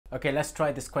Okay, let's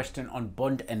try this question on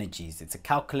bond energies. It's a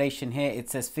calculation here. It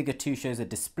says figure 2 shows a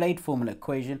displayed formula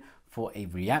equation for a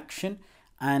reaction,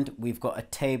 and we've got a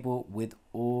table with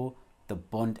all the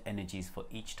bond energies for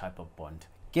each type of bond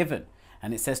given.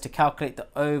 And it says to calculate the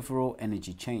overall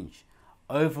energy change.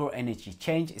 Overall energy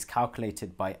change is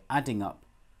calculated by adding up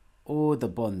all the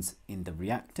bonds in the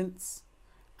reactants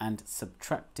and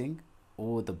subtracting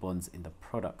all the bonds in the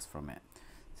products from it.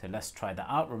 So let's try that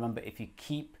out. Remember, if you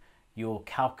keep your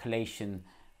calculation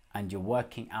and you're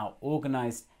working out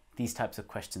organized, these types of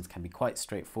questions can be quite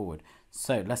straightforward.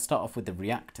 So let's start off with the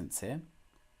reactants here.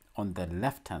 On the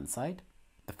left hand side,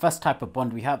 the first type of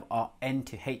bond we have are N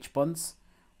to H bonds,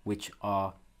 which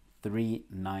are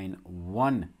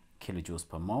 391 kilojoules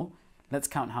per mole. Let's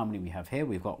count how many we have here.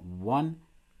 We've got 1,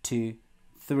 2,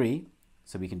 3.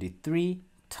 So we can do 3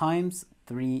 times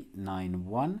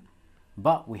 391,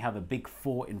 but we have a big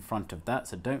 4 in front of that.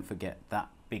 So don't forget that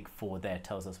big 4 there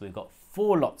tells us we've got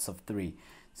 4 lots of 3.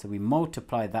 So we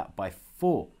multiply that by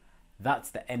 4. That's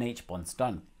the NH bonds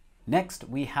done. Next,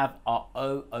 we have our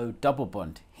OO double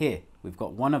bond. Here, we've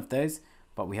got one of those,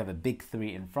 but we have a big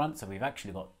 3 in front. So we've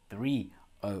actually got 3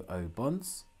 OO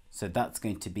bonds. So that's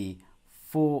going to be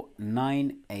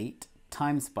 498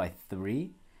 times by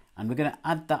 3. And we're going to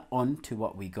add that on to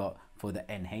what we got for the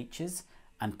NHs.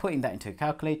 And putting that into a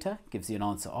calculator gives you an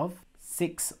answer of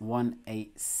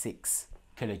 6186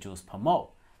 kilojoules per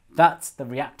mole. That's the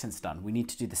reactants done. We need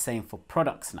to do the same for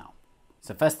products now.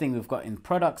 So first thing we've got in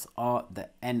products are the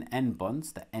NN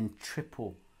bonds, the N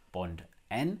triple bond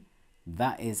N.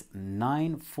 That is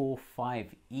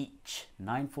 945 each,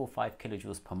 945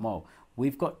 kilojoules per mole.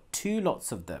 We've got 2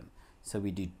 lots of them. So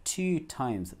we do 2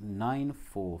 times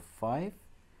 945.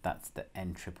 That's the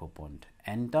N triple bond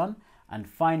N done. And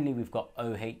finally, we've got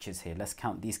OHs here. Let's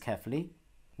count these carefully.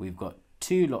 We've got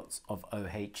 2 lots of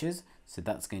OHs. So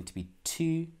that's going to be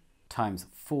 2 times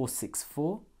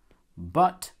 464.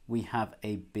 But we have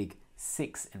a big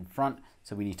 6 in front,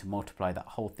 so we need to multiply that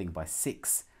whole thing by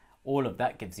 6. All of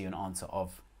that gives you an answer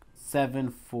of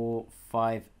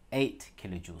 7458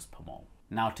 kilojoules per mole.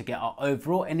 Now to get our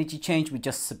overall energy change, we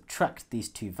just subtract these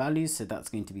two values. So that's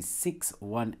going to be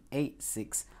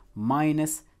 6186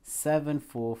 minus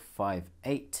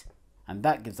 7458. And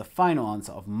that gives a final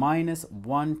answer of minus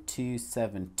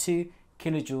 1272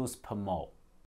 kilojoules per mole.